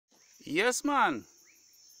Yes, man.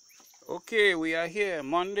 Okay, we are here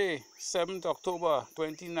Monday, 7th October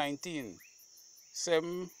 2019,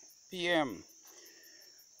 7 p.m.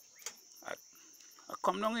 I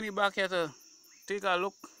come down in the back here to take a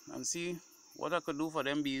look and see what I could do for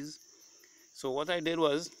them bees. So what I did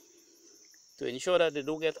was, to ensure that they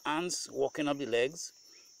don't get ants walking up the legs,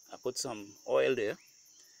 I put some oil there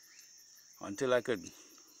until I could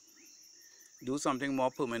do something more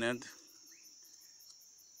permanent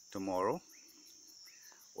tomorrow.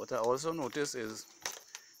 What I also noticed is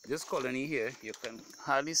this colony here, you can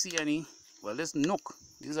hardly see any, well, this nook,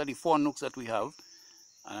 these are the 4 nooks that we have,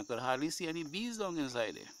 and I could hardly see any bees down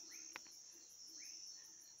inside there.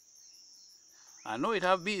 I know it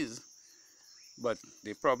have bees, but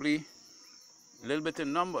they probably a little bit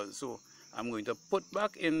in numbers, so I'm going to put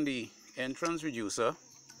back in the entrance reducer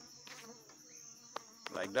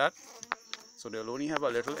like that, so they'll only have a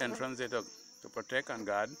little entrance there to protect and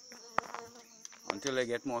guard until they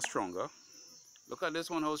get more stronger. Look at this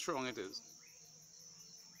one, how strong it is.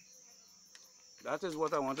 That is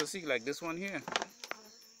what I want to see, like this one here.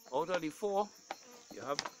 Out of the 4, you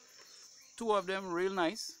have 2 of them real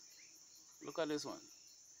nice. Look at this one.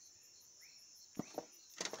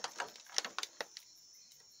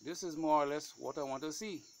 This is more or less what I want to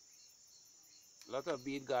see. A lot of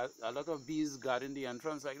bees guarding the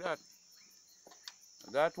entrance like that.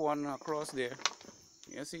 That one across there,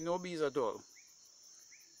 you see no bees at all.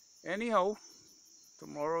 Anyhow,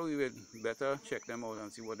 tomorrow we will better check them out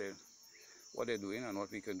and see what they're doing and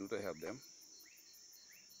what we can do to help them.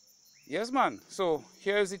 Yes, man. So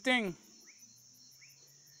here's the thing.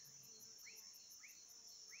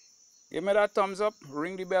 Give me that thumbs up,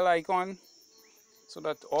 ring the bell icon, so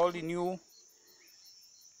that all the new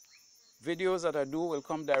videos that I do will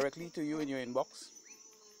come directly to you in your inbox.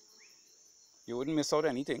 You wouldn't miss out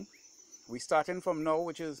anything. We're starting from now,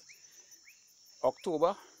 which is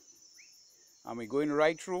October, and we're going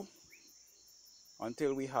right through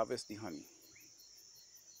until we harvest the honey.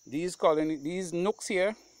 These nooks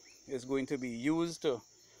here is going to be used to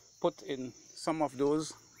put in some of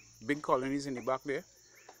those big colonies in the back there,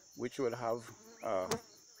 which will have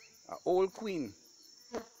an old queen.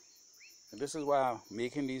 And this is why I'm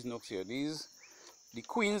making these nooks here. The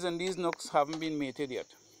queens in these nooks haven't been mated yet,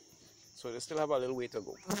 so they still have a little way to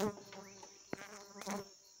go.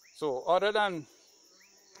 So other than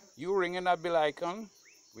you ringing that bell icon,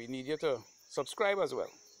 we need you to subscribe as well.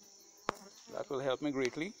 That will help me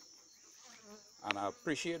greatly, and I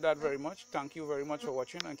appreciate that very much. Thank you very much for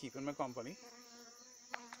watching and keeping me company.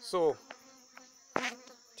 So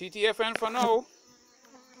TTFN for now.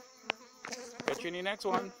 Catch you in the next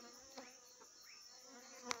one.